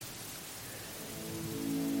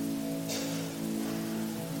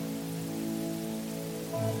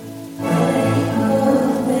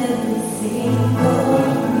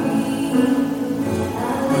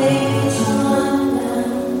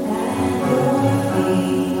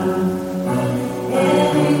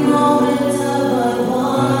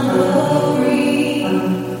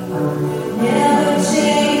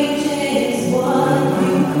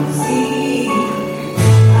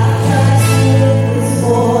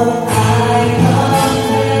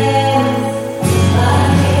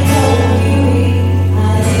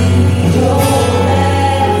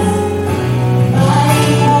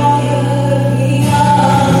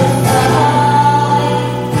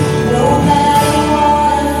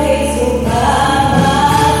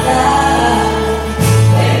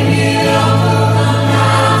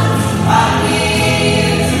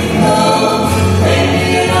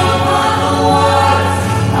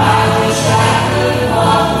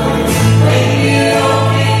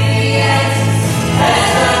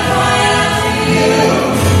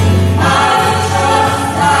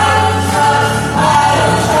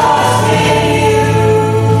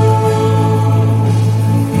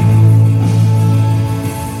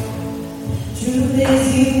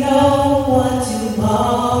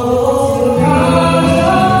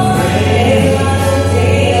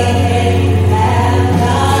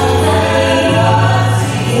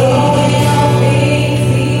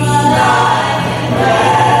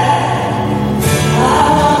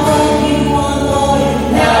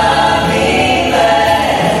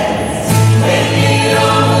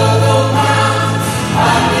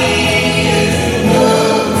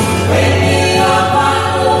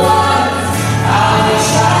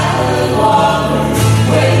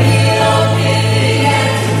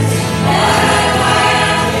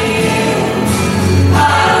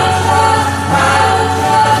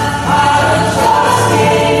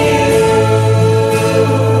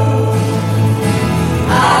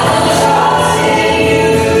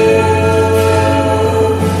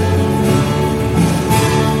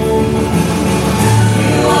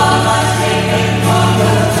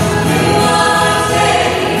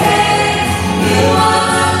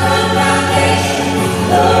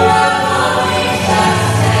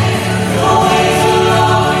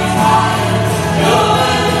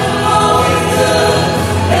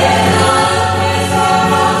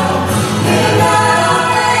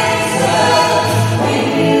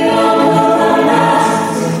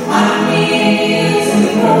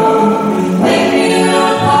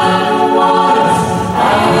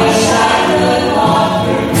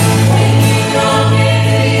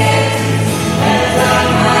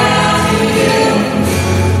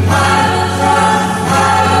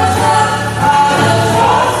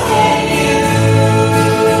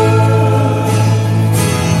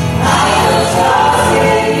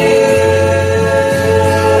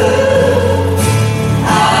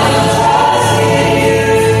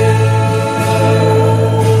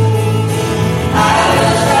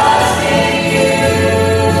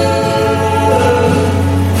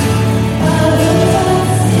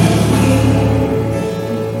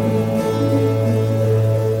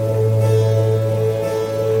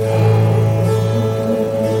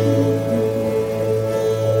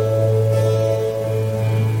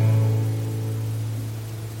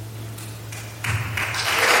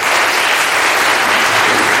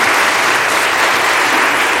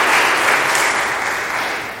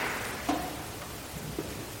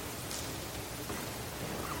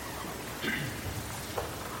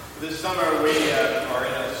we are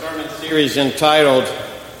in a sermon series entitled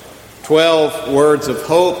 12 Words of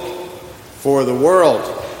Hope for the World.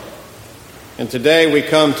 And today we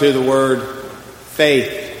come to the word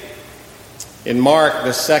faith. In Mark, the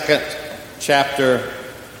 2nd chapter,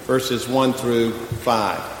 verses 1 through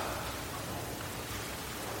 5.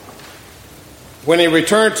 When he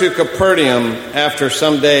returned to Capernaum after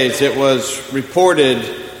some days, it was reported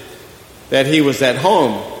that he was at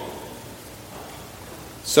home.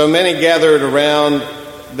 So many gathered around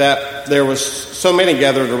that there was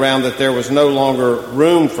no longer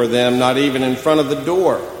room for them, not even in front of the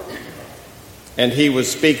door. And he was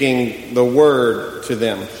speaking the word to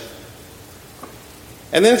them.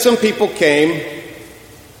 And then some people came,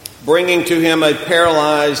 bringing to him a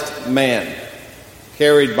paralyzed man,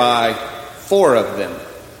 carried by 4 of them.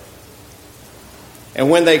 And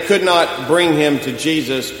when they could not bring him to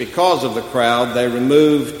Jesus because of the crowd, they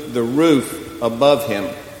removed the roof above him.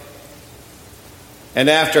 And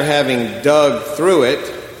after having dug through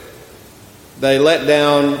it, they let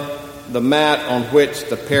down the mat on which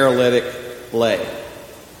the paralytic lay.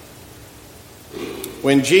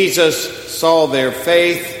 When Jesus saw their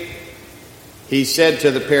faith, he said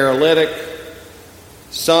to the paralytic,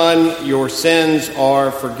 "Son, your sins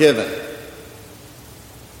are forgiven."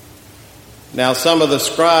 Now some of the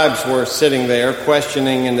scribes were sitting there,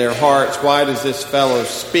 questioning in their hearts, "Why does this fellow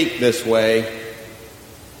speak this way?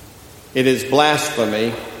 It is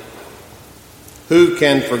blasphemy. Who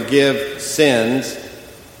can forgive sins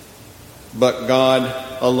but God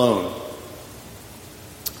alone?"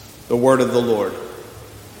 The word of the Lord.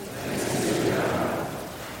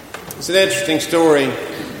 It's an interesting story.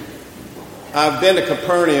 I've been to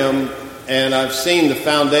Capernaum and I've seen the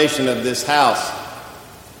foundation of this house.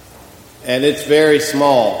 And it's very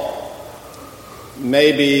small,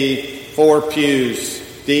 maybe 4 pews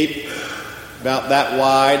deep, about that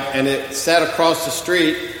wide, and it sat across the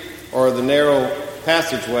street, or the narrow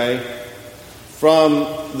passageway, from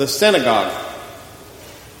the synagogue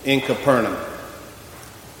in Capernaum.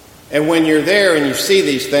 And when you're there and you see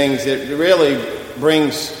these things, it really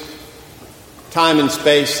brings time and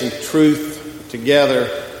space and truth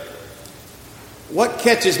together. What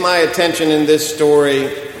catches my attention in this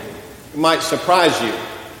story might surprise you.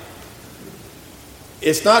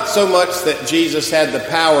 It's not so much that Jesus had the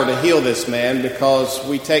power to heal this man, because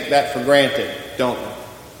we take that for granted, don't we?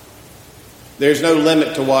 There's no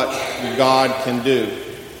limit to what God can do.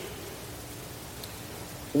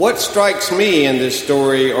 What strikes me in this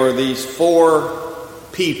story are these 4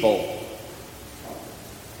 people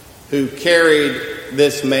who carried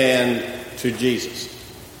this man to Jesus.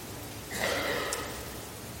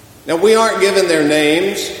 Now, we aren't given their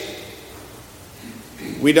names.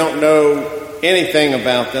 We don't know anything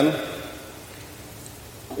about them.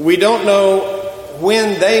 We don't know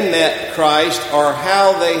when they met Christ or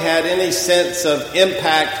how they had any sense of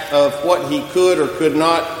impact of what he could or could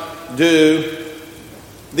not do.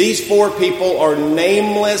 These 4 people are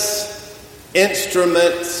nameless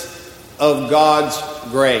instruments of God's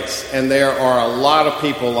grace. And there are a lot of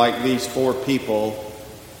people like these 4 people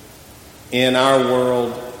in our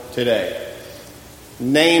world today.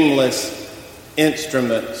 Nameless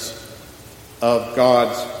instruments of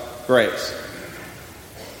God's grace.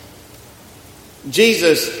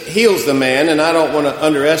 Jesus heals the man, and I don't want to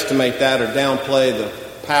underestimate that or downplay the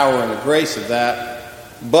power and the grace of that,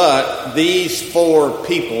 but these 4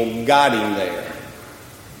 people got him there.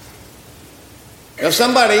 Now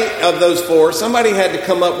somebody of those 4, somebody had to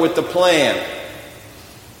come up with the plan.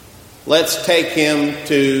 Let's take him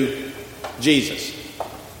to Jesus.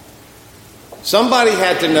 Somebody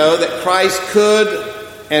had to know that Christ could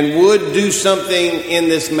and would do something in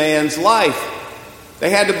this man's life.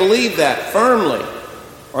 They had to believe that firmly,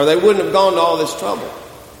 or they wouldn't have gone to all this trouble.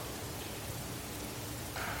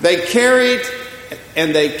 They carried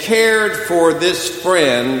and they cared for this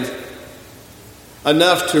friend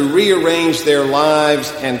enough to rearrange their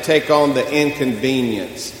lives and take on the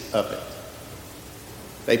inconvenience of it.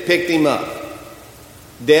 They picked him up,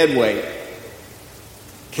 dead weight,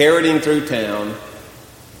 carried him through town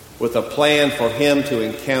with a plan for him to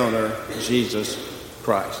encounter Jesus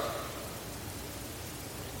Christ.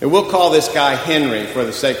 And we'll call this guy Henry for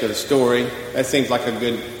the sake of the story. That seems like a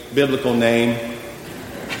good biblical name,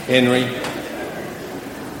 Henry.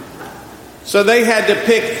 So they had to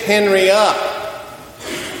pick Henry up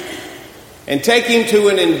and take him to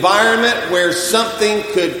an environment where something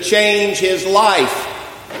could change his life.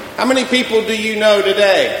 How many people do you know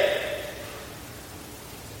today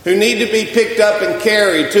who need to be picked up and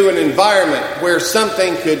carried to an environment where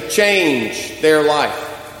something could change their life?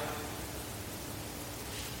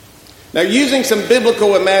 Now, using some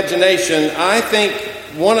biblical imagination, I think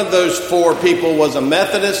one of those four people was a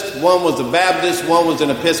Methodist, one was a Baptist, one was an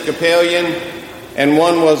Episcopalian, and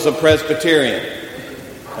one was a Presbyterian.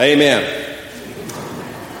 Amen.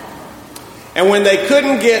 And when they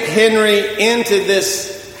couldn't get Henry into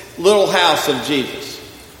this little house of Jesus,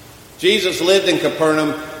 Jesus lived in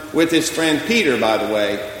Capernaum with his friend Peter, by the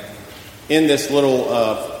way, in this little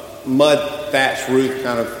mud thatched roof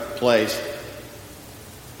kind of place.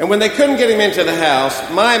 And when they couldn't get him into the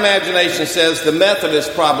house, my imagination says the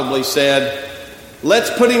Methodists probably said, let's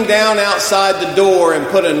put him down outside the door and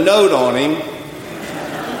put a note on him.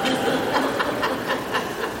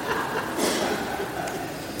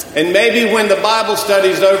 And maybe when the Bible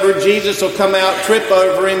study's over, Jesus will come out, trip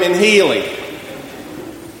over him, and heal him.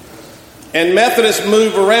 And Methodists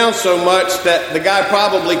move around so much that the guy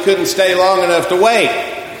probably couldn't stay long enough to wait.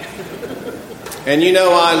 And you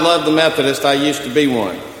know I love the Methodists. I used to be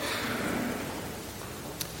one.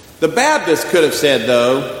 The Baptist could have said,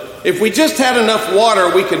 though, if we just had enough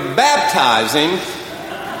water, we could baptize him,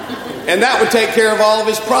 and that would take care of all of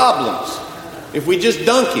his problems. If we just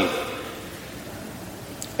dunk him.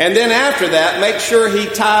 And then after that, make sure he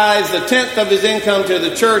tithes 1/10 of his income to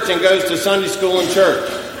the church and goes to Sunday school and church.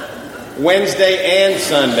 Wednesday and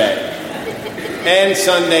Sunday. And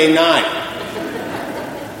Sunday night.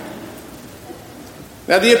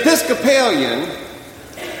 Now, the Episcopalian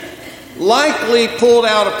likely pulled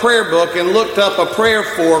out a prayer book and looked up a prayer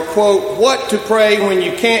for, quote, what to pray when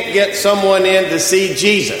you can't get someone in to see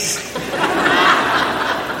Jesus.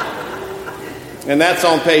 And that's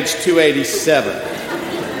on page 287.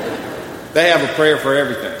 They have a prayer for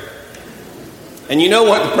everything. And you know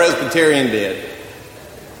what the Presbyterian did?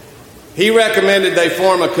 He recommended they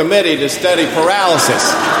form a committee to study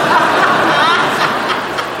paralysis.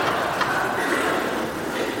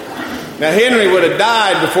 Now, Henry would have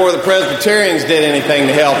died before the Presbyterians did anything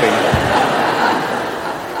to help him.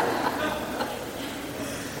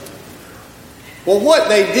 Well, what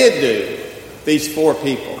they did do, these four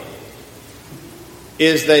people,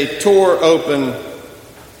 is they tore open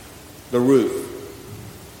the roof.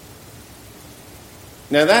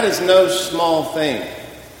 Now, that is no small thing.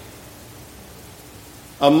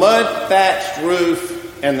 A mud-thatched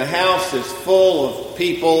roof, and the house is full of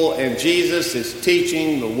people, and Jesus is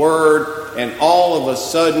teaching the Word, and all of a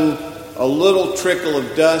sudden, a little trickle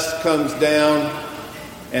of dust comes down,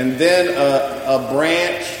 and then a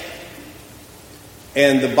branch,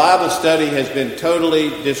 and the Bible study has been totally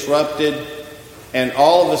disrupted, and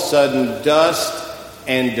all of a sudden, dust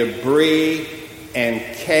and debris and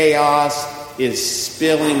chaos is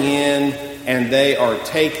spilling in, and they are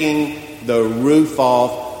taking the roof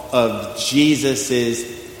off of Jesus'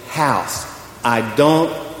 house. I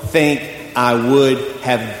don't think I would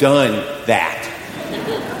have done that.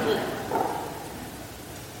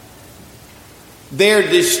 They're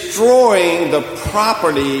destroying the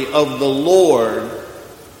property of the Lord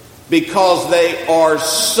because they are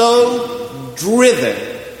so driven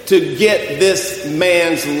to get this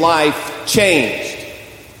man's life changed.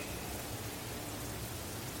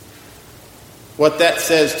 What that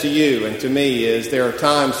says to you and to me is there are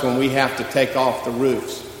times when we have to take off the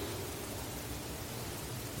roofs.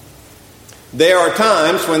 There are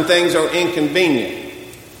times when things are inconvenient.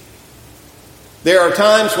 There are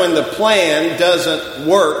times when the plan doesn't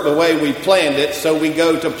work the way we planned it, so we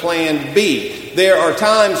go to plan B. There are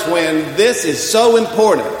times when this is so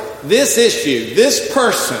important. This issue, this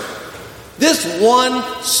person, this one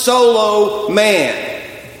solo man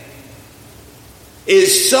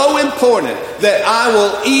is so important that I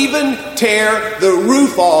will even tear the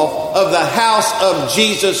roof off of the house of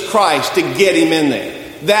Jesus Christ to get him in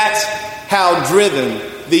there. That's how driven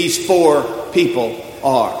these four people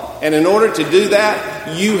are. And in order to do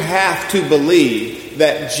that, you have to believe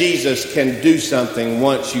that Jesus can do something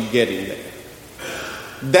once you get him there.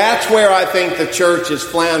 That's where I think the church is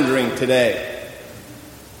floundering today.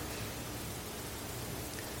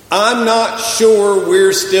 I'm not sure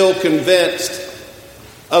we're still convinced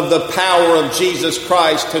of the power of Jesus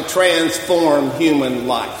Christ to transform human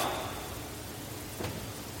life.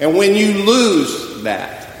 And when you lose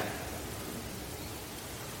that,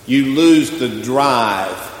 you lose the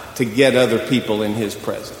drive to get other people in his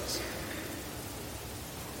presence.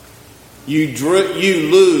 You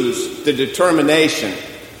lose the determination.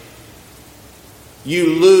 You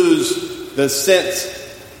lose the sense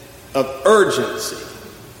of urgency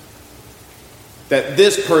that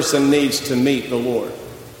this person needs to meet the Lord.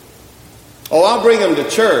 Oh, I'll bring them to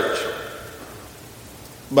church,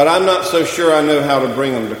 but I'm not so sure I know how to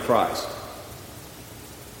bring them to Christ.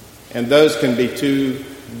 And those can be two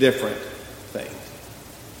different things.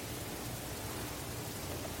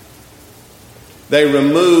 They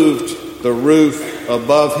removed the roof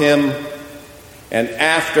above him, and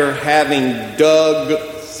after having dug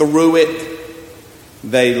through it,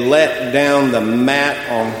 they let down the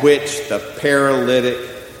mat on which the paralytic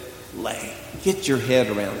lay. Get your head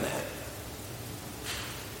around that.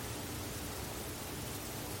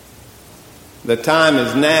 The time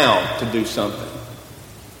is now to do something.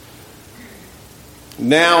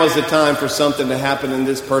 Now is the time for something to happen in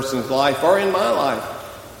this person's life or in my life.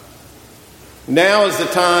 Now is the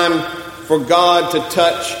time for God to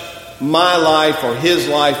touch my life or his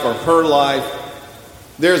life or her life.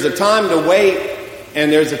 There's a time to wait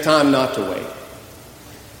and there's a time not to wait.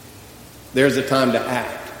 There's a time to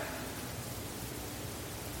act.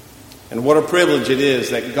 And what a privilege it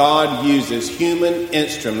is that God uses human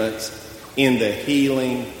instruments in the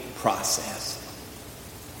healing process.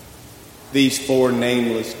 These four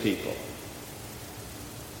nameless people.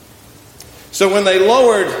 So when they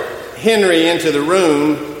lowered Henry into the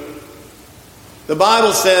room, the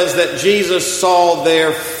Bible says that Jesus saw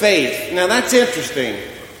their faith. Now that's interesting.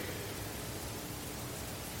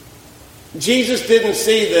 Jesus didn't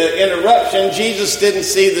see the interruption. Jesus didn't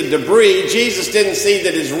see the debris. Jesus didn't see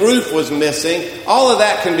that his roof was missing. All of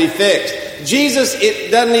that can be fixed. It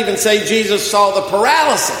doesn't even say Jesus saw the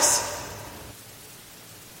paralysis.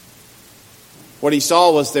 What he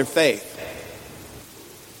saw was their faith.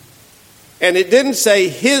 And it didn't say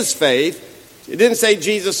his faith. It didn't say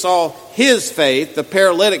Jesus saw his faith, the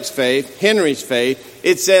paralytic's faith, Henry's faith.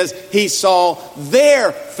 It says he saw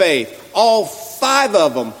their faith. All five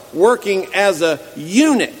of them working as a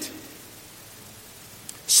unit.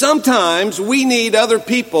 Sometimes we need other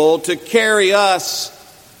people to carry us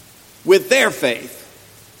with their faith.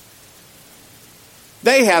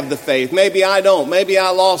 They have the faith. Maybe I don't. Maybe I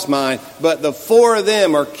lost mine. But the four of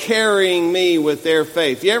them are carrying me with their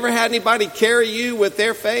faith. You ever had anybody carry you with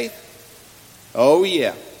their faith? Oh,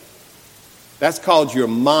 yeah. That's called your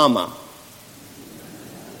mama,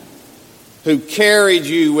 who carried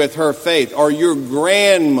you with her faith, or your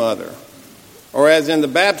grandmother, or as in the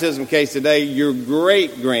baptism case today, your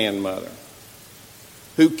great-grandmother,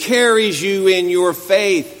 who carries you in your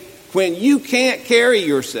faith when you can't carry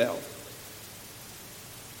yourself.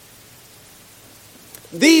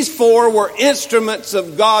 These four were instruments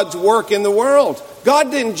of God's work in the world.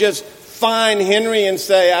 God didn't just find Henry and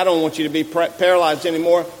say, I don't want you to be paralyzed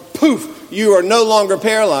anymore. Poof, you are no longer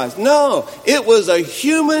paralyzed. No, it was a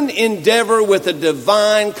human endeavor with a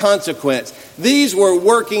divine consequence. These were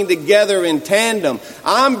working together in tandem.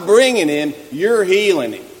 I'm bringing him, you're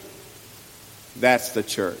healing him. That's the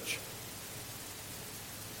church.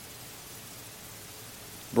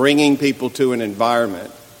 Bringing people to an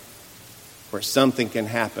environment where something can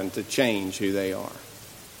happen to change who they are.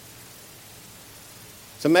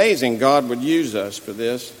 It's amazing God would use us for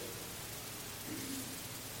this.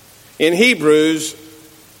 In Hebrews,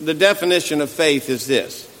 the definition of faith is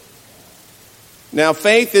this. Now,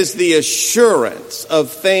 faith is the assurance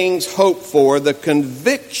of things hoped for, the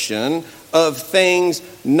conviction of things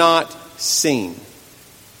not seen.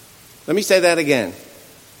 Let me say that again.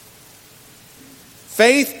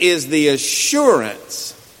 Faith is the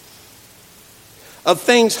assurance of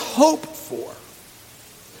things hoped for,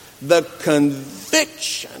 the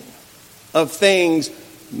conviction of things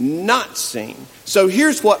not seen. So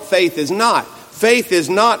here's what faith is not. Faith is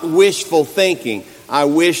not wishful thinking. I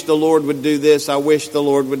wish the Lord would do this. I wish the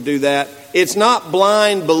Lord would do that. It's not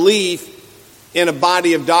blind belief in a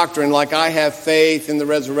body of doctrine like I have faith in the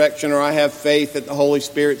resurrection or I have faith that the Holy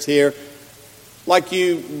Spirit's here. Like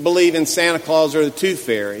you believe in Santa Claus or the Tooth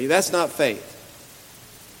Fairy. That's not faith.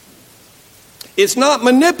 It's not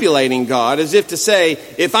manipulating God as if to say,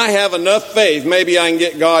 if I have enough faith, maybe I can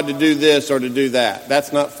get God to do this or to do that.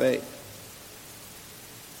 That's not faith.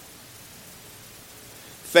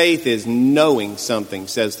 Faith is knowing something,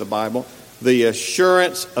 says the Bible. The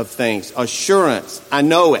assurance of things. Assurance, I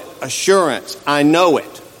know it. Assurance, I know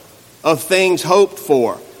it. Of things hoped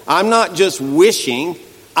for. I'm not just wishing.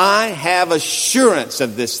 I have assurance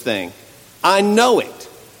of this thing. I know it.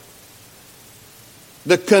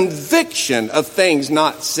 The conviction of things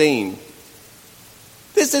not seen.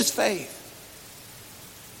 This is faith.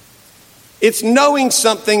 It's knowing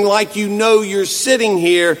something like you know you're sitting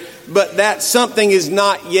here, but that something is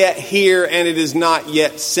not yet here and it is not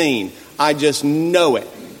yet seen. I just know it.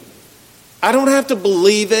 I don't have to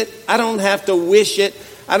believe it. I don't have to wish it.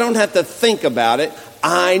 I don't have to think about it.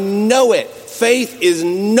 I know it. Faith is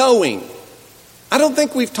knowing. I don't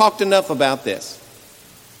think we've talked enough about this.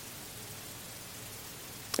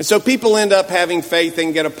 And so people end up having faith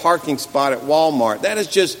and get a parking spot at Walmart. That is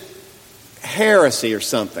just heresy or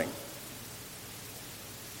something.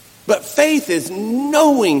 But faith is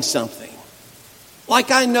knowing something. Like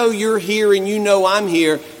I know you're here and you know I'm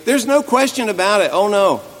here. There's no question about it. Oh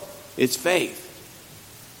no, it's faith.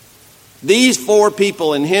 These 4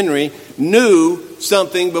 people in Henry knew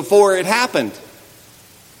something before it happened.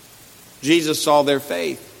 Jesus saw their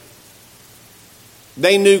faith.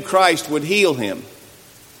 They knew Christ would heal him.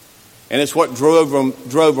 And it's what drove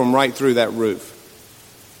them right through that roof.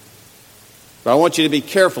 But I want you to be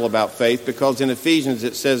careful about faith, because in Ephesians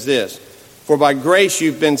it says this: for by grace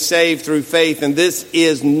you've been saved through faith, and this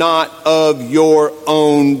is not of your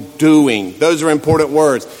own doing. Those are important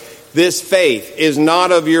words. This faith is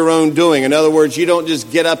not of your own doing. In other words, you don't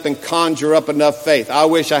just get up and conjure up enough faith. I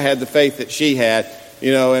wish I had the faith that she had,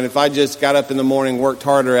 and if I just got up in the morning, worked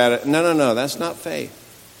harder at it. No, that's not faith.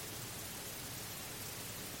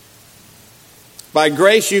 By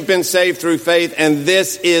grace you've been saved through faith, and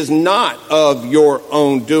this is not of your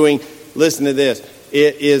own doing. Listen to this.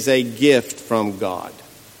 It is a gift from God.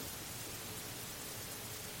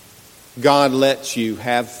 God lets you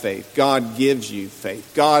have faith. God gives you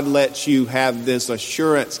faith. God lets you have this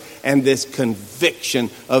assurance and this conviction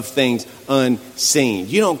of things unseen.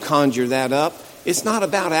 You don't conjure that up. It's not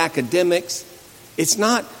about academics. It's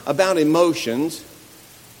not about emotions.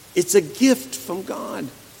 It's a gift from God.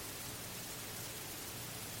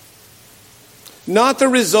 Not the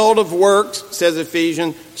result of works, says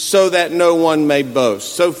Ephesians, so that no one may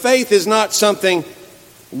boast. So faith is not something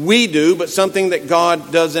we do, but something that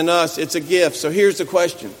God does in us. It's a gift. So here's the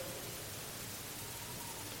question.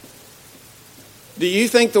 Do you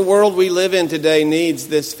think the world we live in today needs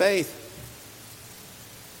this faith?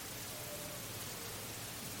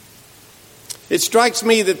 It strikes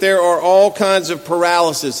me that there are all kinds of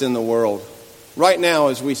paralysis in the world right now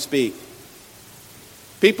as we speak.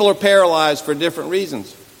 People are paralyzed for different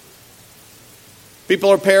reasons.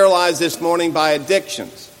 People are paralyzed this morning by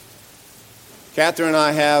addictions. Catherine and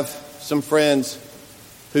I have some friends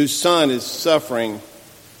whose son is suffering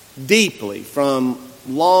deeply from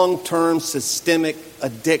long-term systemic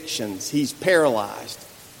addictions. He's paralyzed.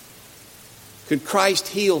 Could Christ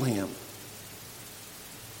heal him?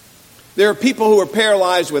 There are people who are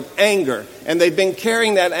paralyzed with anger, and they've been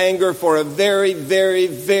carrying that anger for a very, very,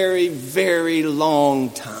 very, very long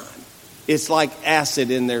time. It's like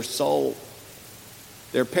acid in their soul.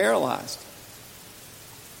 They're paralyzed.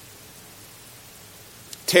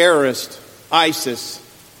 Terrorist ISIS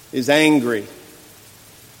is angry,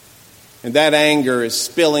 and that anger is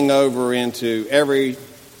spilling over into every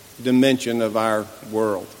dimension of our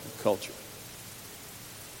world, culture.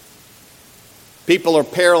 People are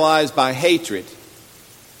paralyzed by hatred.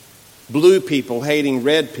 Blue people hating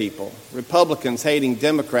red people. Republicans hating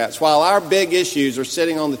Democrats. While our big issues are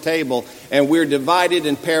sitting on the table and we're divided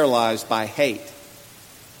and paralyzed by hate.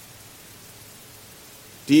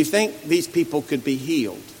 Do you think these people could be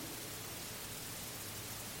healed?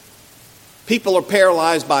 People are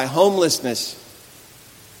paralyzed by homelessness,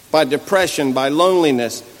 by depression, by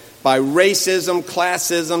loneliness, by racism,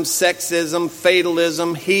 classism, sexism,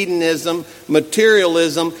 fatalism, hedonism,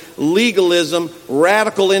 materialism, legalism,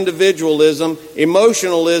 radical individualism,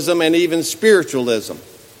 emotionalism, and even spiritualism.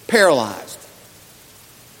 Paralyzed.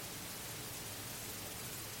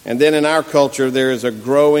 And then in our culture, there is a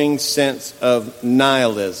growing sense of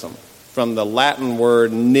nihilism, from the Latin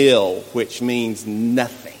word nil, which means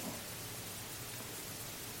nothing.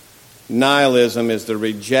 Nihilism is the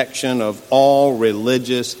rejection of all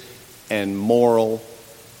religious and moral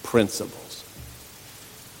principles.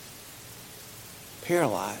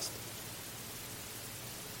 Paralyzed.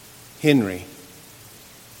 Henry.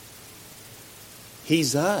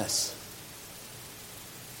 He's us.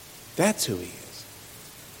 That's who he is.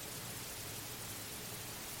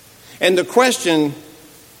 And the question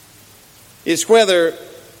is whether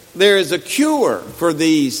there is a cure for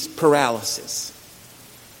these paralysis.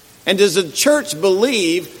 And does the church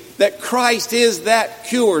believe that Christ is that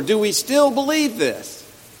cure? Do we still believe this?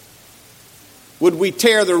 Would we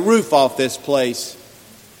tear the roof off this place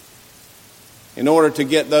in order to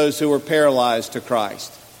get those who are paralyzed to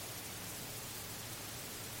Christ?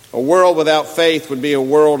 A world without faith would be a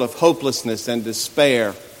world of hopelessness and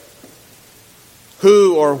despair.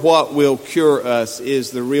 Who or what will cure us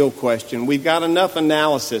is the real question. We've got enough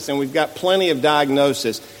analysis and we've got plenty of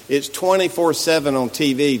diagnosis. It's 24/7 on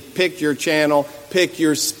TV. Pick your channel, pick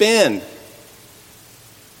your spin.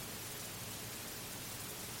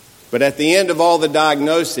 But at the end of all the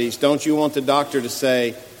diagnoses, don't you want the doctor to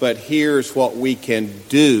say, but here's what we can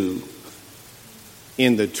do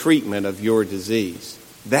in the treatment of your disease?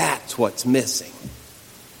 That's what's missing.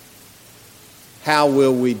 How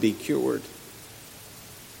will we be cured?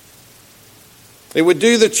 It would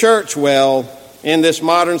do the church well in this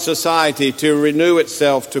modern society to renew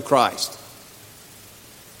itself to Christ,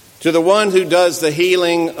 to the one who does the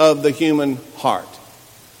healing of the human heart.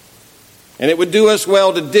 And it would do us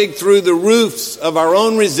well to dig through the roofs of our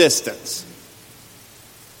own resistance,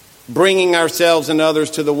 bringing ourselves and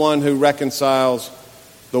others to the one who reconciles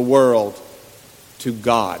the world to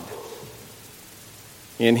God.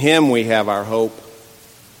 In him we have our hope,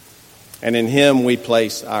 and in him we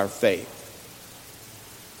place our faith.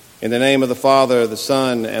 In the name of the Father, the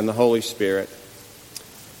Son, and the Holy Spirit.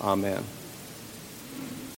 Amen.